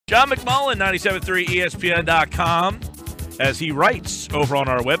John McMullen, 97.3 ESPN.com, as he writes over on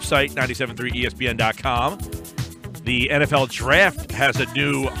our website, 97.3ESPN.com. The NFL Draft has a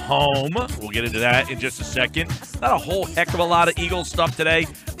new home. We'll get into that in just a second. Not a whole heck of a lot of Eagles stuff today.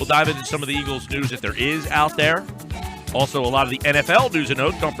 We'll dive into some of the Eagles news that there is out there. Also, a lot of the NFL news and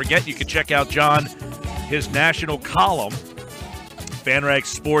notes. Don't forget, you can check out John, his national column, FanRag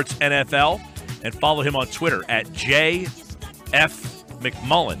Sports NFL, and follow him on Twitter at JFMcMullen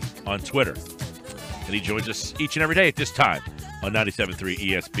on Twitter. And he joins us each and every day at this time on 97.3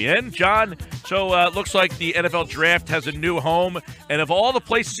 ESPN. John, so looks like the NFL Draft has a new home, and of all the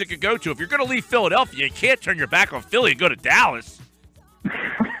places it could go to, if you're going to leave Philadelphia, you can't turn your back on Philly and go to Dallas.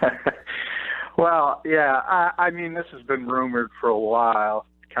 Well, yeah, I mean, this has been rumored for a while.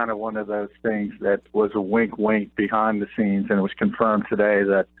 It's kind of one of those things that was a wink-wink behind the scenes, and it was confirmed today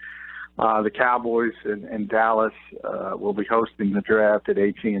that the Cowboys and Dallas will be hosting the draft at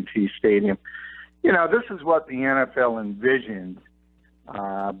AT&T Stadium. You know, this is what the NFL envisioned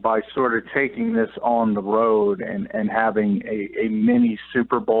by sort of taking this on the road and having a mini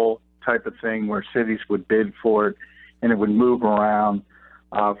Super Bowl type of thing where cities would bid for it and it would move around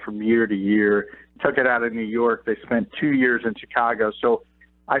from year to year. Took it out of New York. They spent 2 years in Chicago. So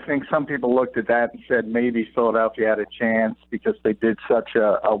I think some people looked at that and said maybe Philadelphia had a chance because they did such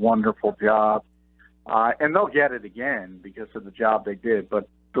a wonderful job. And they'll get it again because of the job they did. But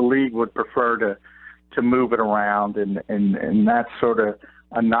the league would prefer to move it around, and that's sort of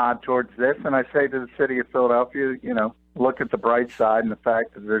a nod towards this. And I say to the city of Philadelphia, you know, look at the bright side and the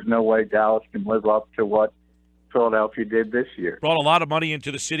fact that there's no way Dallas can live up to what Philadelphia did this year. Brought a lot of money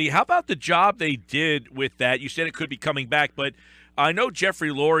into the city. How about the job they did with that? You said it could be coming back, but I know Jeffrey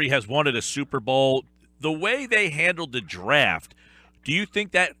Lurie has wanted a Super Bowl. The way they handled the draft, do you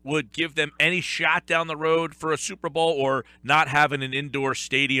think that would give them any shot down the road for a Super Bowl, or not having an indoor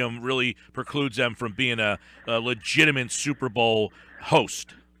stadium really precludes them from being a legitimate Super Bowl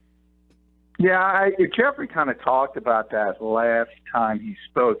host? Yeah, Jeffrey kind of talked about that last time he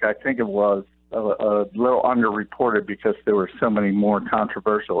spoke. I think it was a little underreported because there were so many more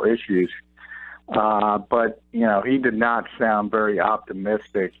controversial issues. But, you know, he did not sound very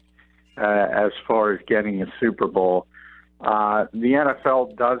optimistic as far as getting a Super Bowl. The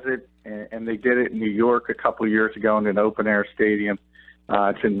NFL does it, and they did it in New York a couple of years ago in an open-air stadium.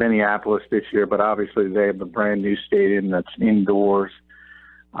 It's in Minneapolis this year, but obviously they have a brand-new stadium that's indoors.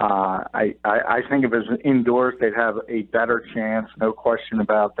 I think if it was indoors, they'd have a better chance, no question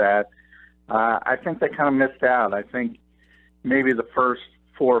about that. I think they kind of missed out. I think maybe the first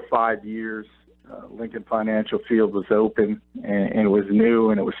 4 or 5 years, Lincoln Financial Field was open and it was new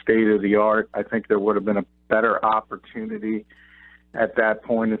and it was state-of-the-art. I think there would have been a better opportunity at that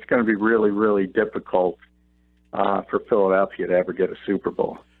point. It's going to be really, really difficult for Philadelphia to ever get a Super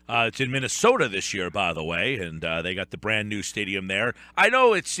Bowl. It's in Minnesota this year, by the way, and they got the brand-new stadium there. I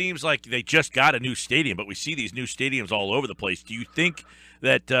know it seems like they just got a new stadium, but we see these new stadiums all over the place. Do you think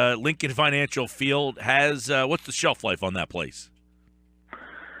that Lincoln Financial Field has what's the shelf life on that place?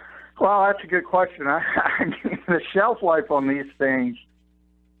 Well, that's a good question. I mean, the shelf life on these things,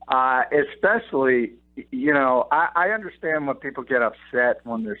 especially, you know, I understand when people get upset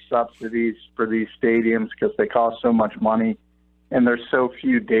when there's subsidies for these stadiums because they cost so much money and there's so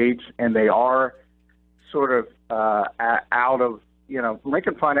few dates, and they are sort of out of, you know,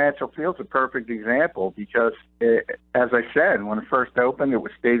 Lincoln Financial Field's a perfect example because, as I said, when it first opened, it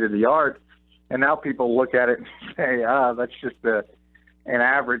was state-of-the-art, and now people look at it and say, that's just an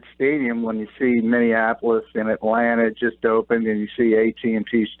average stadium when you see Minneapolis and Atlanta just opened and you see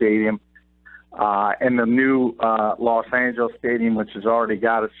AT&T Stadium and the new Los Angeles Stadium, which has already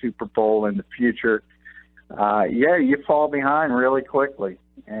got a Super Bowl in the future. Yeah, you fall behind really quickly,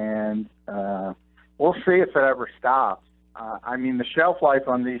 and we'll see if it ever stops. I mean, the shelf life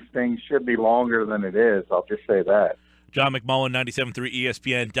on these things should be longer than it is. I'll just say that. John McMullen, 97.3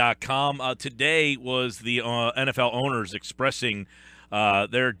 ESPN.com. Today was the NFL owners expressing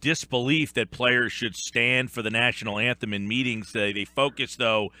their disbelief that players should stand for the national anthem in meetings. They focus,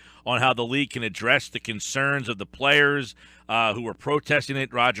 though, on how the league can address the concerns of the players who were protesting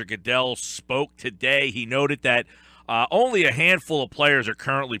it. Roger Goodell spoke today. He noted that only a handful of players are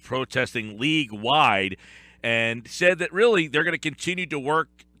currently protesting league-wide, and said that really they're going to continue to work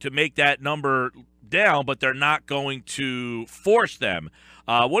to make that number down, but they're not going to force them.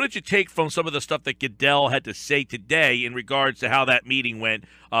 What did you take from some of the stuff that Goodell had to say today in regards to how that meeting went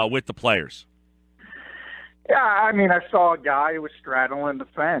with the players? Yeah, I mean, I saw a guy who was straddling the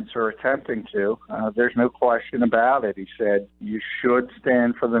fence or attempting to. There's no question about it. He said you should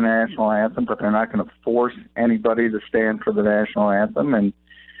stand for the national anthem, but they're not going to force anybody to stand for the national anthem. And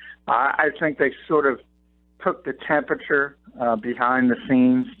I think they sort of took the temperature behind the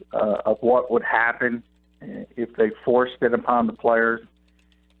scenes of what would happen if they forced it upon the players,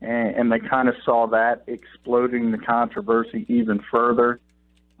 and they kind of saw that exploding the controversy even further.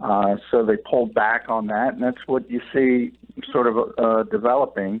 So they pulled back on that, and that's what you see sort of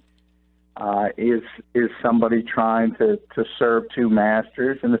developing is somebody trying to serve two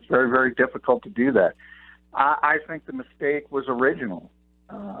masters, and it's very, very difficult to do that. I think the mistake was original,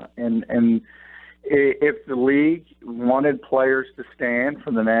 and if the league wanted players to stand for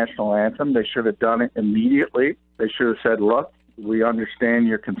the national anthem, they should have done it immediately. They should have said, look, we understand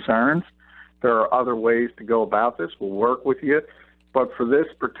your concerns. There are other ways to go about this. We'll work with you. But for this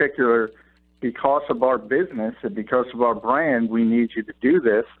particular, because of our business and because of our brand, we need you to do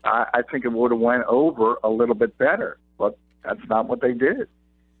this. I think it would have went over a little bit better, but that's not what they did.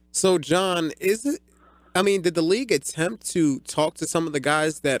 So, John, did the league attempt to talk to some of the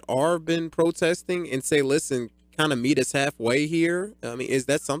guys that are been protesting and say, listen, kind of meet us halfway here? I mean, is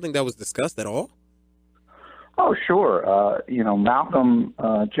that something that was discussed at all? Oh, sure. Malcolm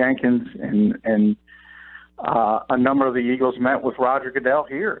Jenkins and a number of the Eagles met with Roger Goodell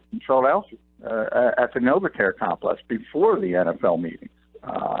here in Philadelphia at the Novacare complex before the NFL meetings.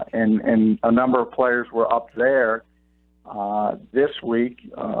 And a number of players were up there this week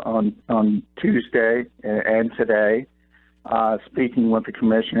on Tuesday and today, speaking with the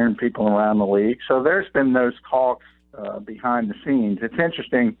commissioner and people around the league. So there's been those talks behind the scenes. It's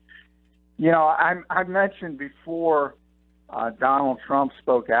interesting. I mentioned before Donald Trump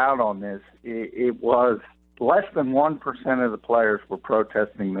spoke out on this. It was less than 1% of the players were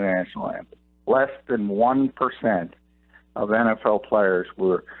protesting the national anthem. Less than 1% of NFL players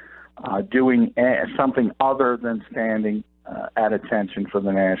were doing something other than standing at attention for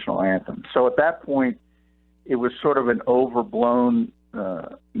the national anthem. So at that point, it was sort of an overblown,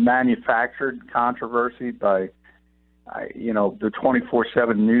 manufactured controversy by, the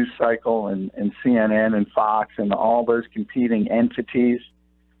 24/7 news cycle and CNN and Fox and all those competing entities.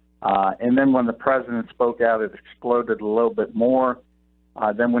 And then when the president spoke out, it exploded a little bit more.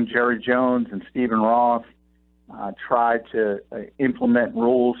 Then when Jerry Jones and Stephen Ross tried to implement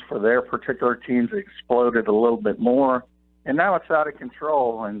rules for their particular teams, it exploded a little bit more. And now it's out of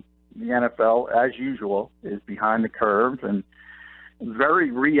control, and the NFL, as usual, is behind the curve and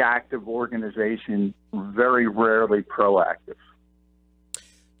very reactive organization, very rarely proactive.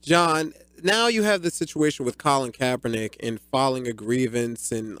 John, now you have the situation with Colin Kaepernick and filing a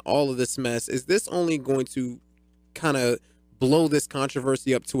grievance and all of this mess. Is this only going to kind of blow this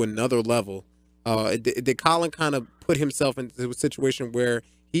controversy up to another level? Did Colin kind of put himself into a situation where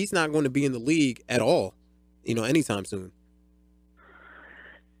he's not going to be in the league at all, anytime soon?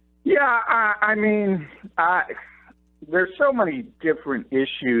 Yeah, there's so many different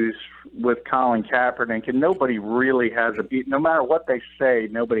issues with Colin Kaepernick, and nobody really has a beat. No matter what they say,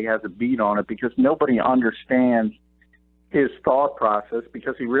 nobody has a beat on it because nobody understands his thought process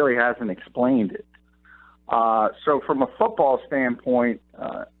because he really hasn't explained it. So from a football standpoint,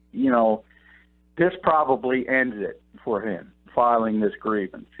 this probably ends it for him, filing this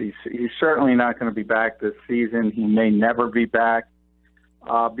grievance. He's certainly not going to be back this season. He may never be back.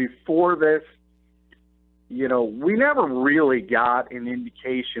 Before this, we never really got an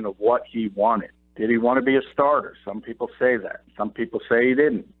indication of what he wanted. Did he want to be a starter? Some people say that. Some people say he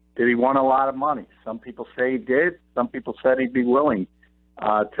didn't. Did he want a lot of money? Some people say he did. Some people said he'd be willing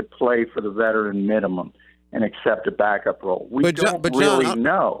to play for the veteran minimum and accept a backup role. We don't really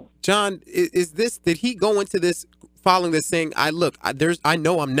know. John, did he go into this following this saying, I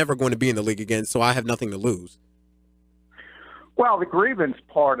know I'm never going to be in the league again, so I have nothing to lose? Well, the grievance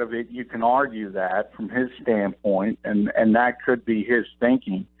part of it, you can argue that from his standpoint, and that could be his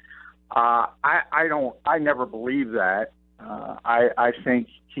thinking. I never believe that. I think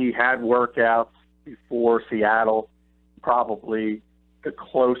he had workouts before Seattle, probably the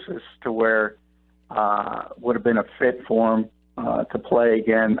closest to where would have been a fit for him to play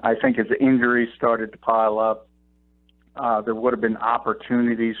again. I think as the injuries started to pile up, there would have been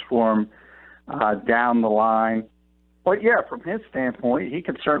opportunities for him down the line. But, yeah, from his standpoint, he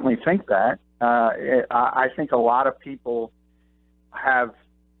could certainly think that. I think a lot of people have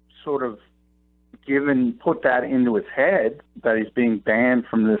sort of put that into his head that he's being banned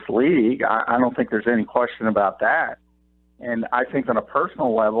from this league. I don't think there's any question about that. And I think on a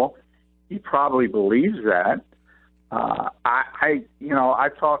personal level, he probably believes that. I'm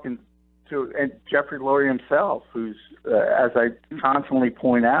talking to Jeffrey Lurie himself, who's, as I constantly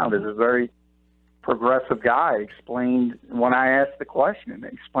point out, is a very progressive guy, explained when I asked the question,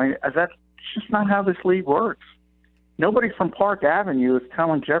 explained that's just not how this league works. nobody from Park Avenue is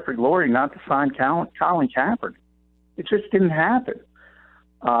telling Jeffrey Lurie not to sign Colin Kaepernick. It just didn't happen.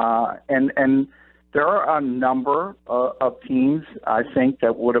 And there are a number of teams, I think,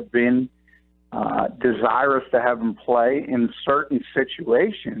 that would have been desirous to have him play in certain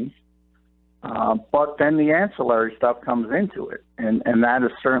situations. But then the ancillary stuff comes into it, and that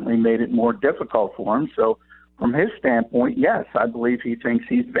has certainly made it more difficult for him. So from his standpoint, yes, I believe he thinks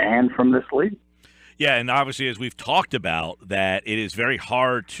he's banned from this league. Yeah, and obviously, as we've talked about, that it is very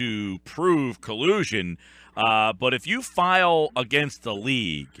hard to prove collusion. But if you file against the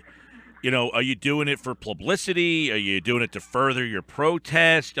league, are you doing it for publicity? Are you doing it to further your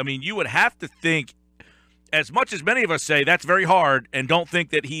protest? I mean, you would have to think, as much as many of us say that's very hard and don't think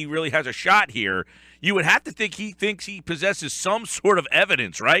that he really has a shot here, you would have to think he thinks he possesses some sort of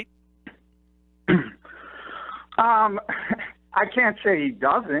evidence, right? I can't say he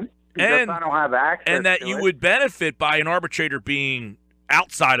doesn't, because I don't have access to it. And that you would benefit by an arbitrator being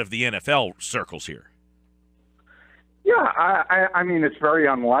outside of the NFL circles here. Yeah, I mean, it's very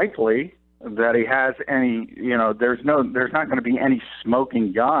unlikely that he has any, there's not going to be any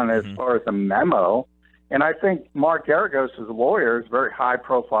smoking gun as far as a memo. And I think Mark Geragos, as a lawyer, is a very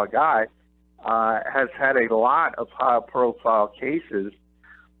high-profile guy, has had a lot of high-profile cases,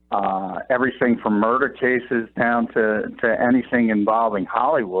 everything from murder cases down to anything involving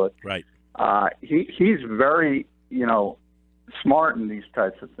Hollywood. Right. He's very, smart in these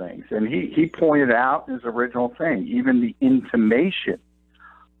types of things. And he pointed out his original thing, even the intimation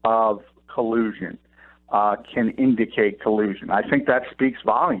of collusion can indicate collusion. I think that speaks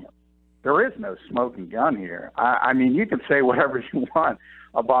volume. There is no smoking gun here. I mean, you can say whatever you want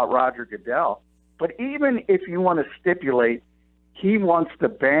about Roger Goodell, but even if you want to stipulate he wants to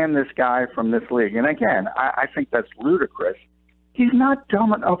ban this guy from this league, and again, I think that's ludicrous, he's not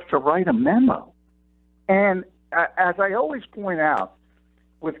dumb enough to write a memo. And as I always point out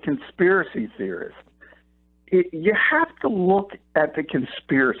with conspiracy theorists, you have to look at the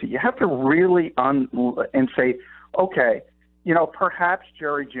conspiracy. You have to really and say, okay, perhaps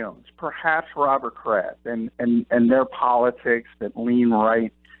Jerry Jones, perhaps Robert Kraft, and their politics that lean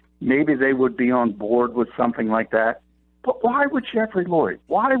right, maybe they would be on board with something like that. But why would Jeffrey Lurie?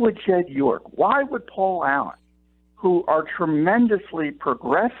 Why would Jed York? Why would Paul Allen, who are tremendously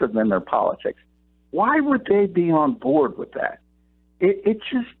progressive in their politics, why would they be on board with that? It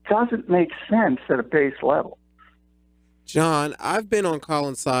just doesn't make sense at a base level. John, I've been on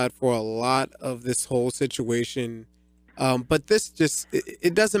Colin's side for a lot of this whole situation. But this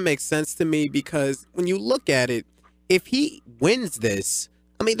it doesn't make sense to me, because when you look at it, if he wins this,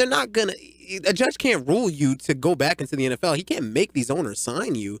 I mean, a judge can't rule you to go back into the NFL. He can't make these owners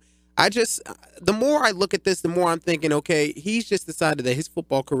sign you. The more I look at this, the more I'm thinking, okay, he's just decided that his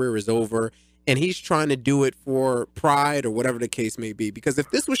football career is over and he's trying to do it for pride or whatever the case may be. Because if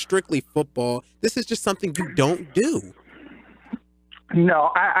this was strictly football, this is just something you don't do.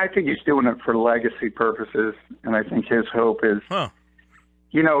 No, I think he's doing it for legacy purposes, and I think his hope is,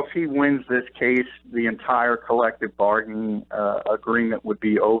 if he wins this case, the entire collective bargaining agreement would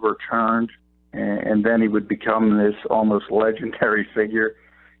be overturned, and then he would become this almost legendary figure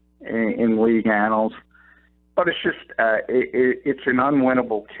in league annals. But it's just, it's an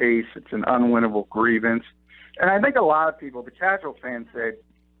unwinnable case. It's an unwinnable grievance. And I think a lot of people, the casual fans say,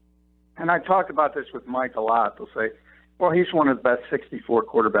 and I talked about this with Mike a lot, they'll say, well, he's one of the best 64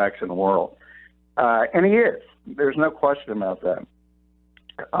 quarterbacks in the world. And he is. There's no question about that.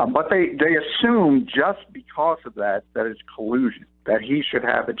 But they assume just because of that it's collusion, that he should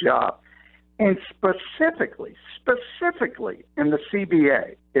have a job. And specifically in the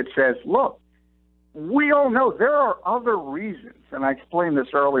CBA, it says, look, we all know there are other reasons, and I explained this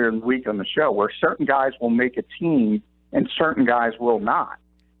earlier in the week on the show, where certain guys will make a team and certain guys will not.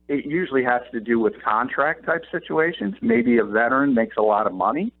 It usually has to do with contract type situations. Maybe a veteran makes a lot of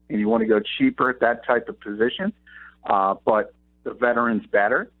money and you want to go cheaper at that type of position, but the veteran's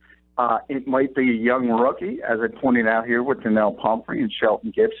better. It might be a young rookie, as I pointed out here with Donnell Pumphrey and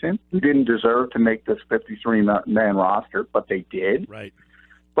Shelton Gibson, who didn't deserve to make this 53-man roster, but they did. Right.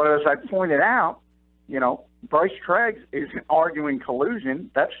 But as I pointed out, Bryce Treggs isn't arguing collusion.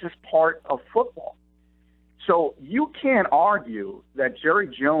 That's just part of football. So you can't argue that Jerry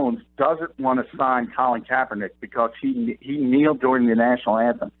Jones doesn't want to sign Colin Kaepernick because he kneeled during the national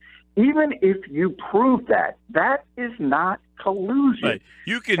anthem. Even if you prove that is not collusion. Right.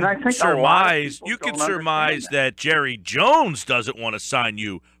 You can surmise that Jerry Jones doesn't want to sign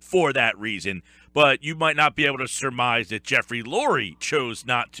you for that reason, but you might not be able to surmise that Jeffrey Lurie chose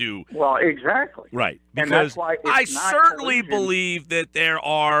not to. Well, exactly. Right. And because that's why I certainly believe that there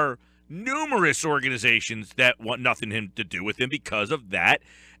are numerous organizations that want nothing to do with him because of that,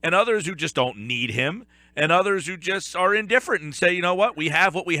 and others who just don't need him, and others who just are indifferent and say, you know what we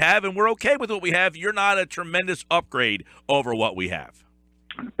have, and we're okay with what we have. You're not a tremendous upgrade over what we have.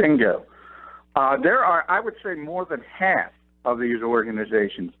 Bingo. There are, I would say, more than half of these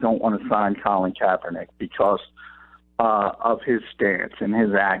organizations don't want to sign Colin Kaepernick because of his stance and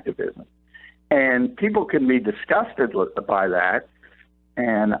his activism. And people can be disgusted by that.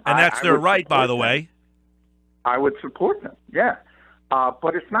 And that's their right, by the way. I would support them, yeah.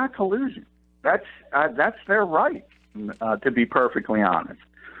 But it's not collusion. That's their right, to be perfectly honest.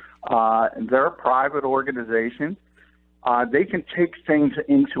 They're a private organization. They can take things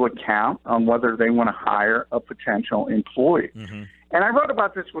into account on whether they want to hire a potential employee. Mm-hmm. And I wrote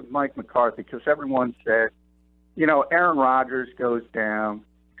about this with Mike McCarthy because everyone said, Aaron Rodgers goes down.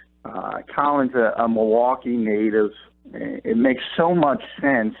 Colin's a Milwaukee native. It makes so much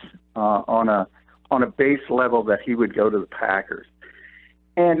sense on a base level that he would go to the Packers.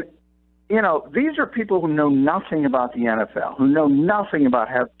 And, these are people who know nothing about the NFL, who know nothing about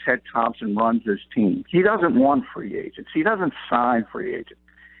how Ted Thompson runs his team. He doesn't want free agents. He doesn't sign free agents.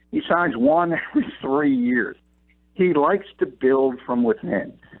 He signs one every 3 years. He likes to build from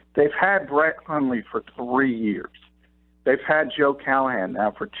within. They've had Brett Hundley for 3 years. They've had Joe Callahan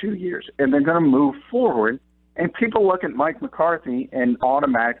now for 2 years, and they're going to move forward. And people look at Mike McCarthy and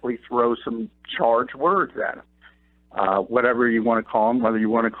automatically throw some charged words at him. Whatever you want to call him, whether you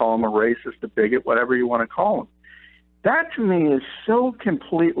want to call him a racist, a bigot, whatever you want to call him. That to me is so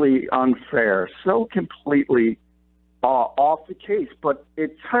completely unfair, so completely off the case. But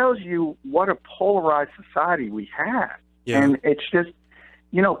it tells you what a polarized society we have. Yeah. And it's just,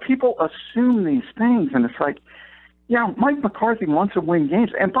 people assume these things, and it's like, Mike McCarthy wants to win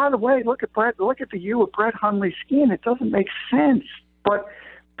games. And by the way, look at the U of Brett Hundley's skin. It doesn't make sense. But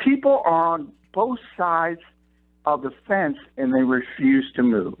people are on both sides of the fence, and they refuse to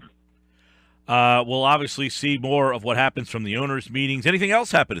move. We'll obviously see more of what happens from the owners' meetings. Anything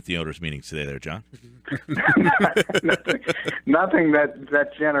else happen at the owners' meetings today there, John? Nothing that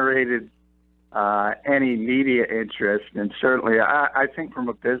generated any media interest. And certainly, I think from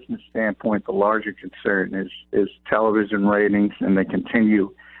a business standpoint, the larger concern is television ratings, and they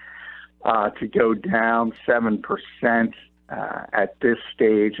continue to go down 7% at this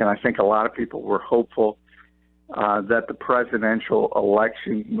stage. And I think a lot of people were hopeful that the presidential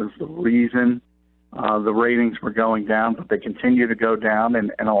election was the reason the ratings were going down, but they continue to go down,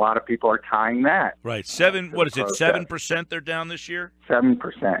 and a lot of people are tying that. Right. 7% they're down this year?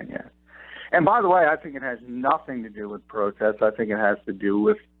 7%, yeah. And by the way, I think it has nothing to do with protests. I think it has to do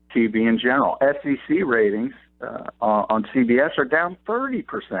with TV in general. SEC ratings on CBS are down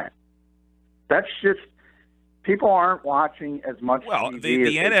 30%. That's just, people aren't watching as much TV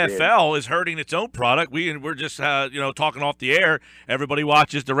the NFL is hurting its own product. We're just talking off the air. Everybody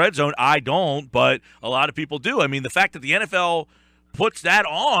watches the Red Zone. I don't, but a lot of people do. I mean, the fact that the NFL puts that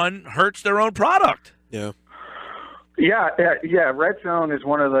on hurts their own product. Yeah. Yeah. Red Zone is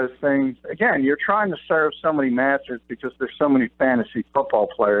one of those things. Again, you're trying to serve so many masters because there's so many fantasy football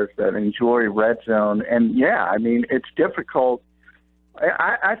players that enjoy Red Zone. And, it's difficult.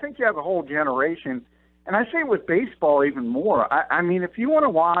 I think you have a whole generation. And I say with baseball even more. If you want to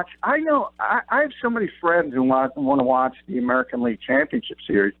watch, I have so many friends who want to watch the American League Championship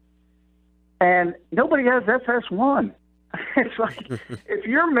Series, and nobody has FS1. It's like, if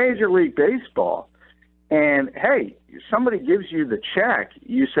you're Major League Baseball, and hey, somebody gives you the check,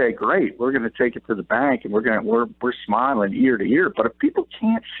 you say, "Great, we're going to take it to the bank, and we're smiling ear to ear." But if people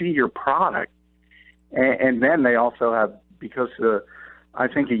can't see your product, and then they also have, because I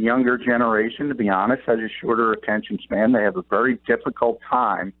think a younger generation, to be honest, has a shorter attention span. They have a very difficult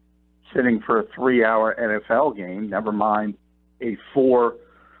time sitting for a 3-hour NFL game, never mind a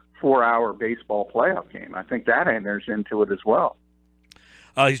four-hour baseball playoff game. I think that enters into it as well.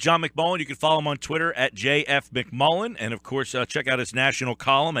 He's John McMullen. You can follow him on Twitter at JFMcMullen. And, of course, check out his national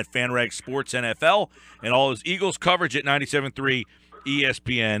column at FanRag Sports NFL and all his Eagles coverage at 97.3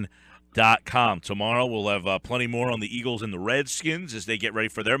 ESPN.com. Tomorrow we'll have plenty more on the Eagles and the Redskins as they get ready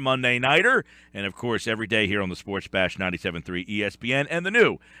for their Monday Nighter. And, of course, every day here on the Sports Bash 97.3 ESPN and the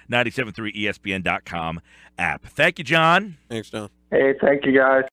new 97.3 ESPN.com app. Thank you, John. Thanks, John. Hey, thank you, guys.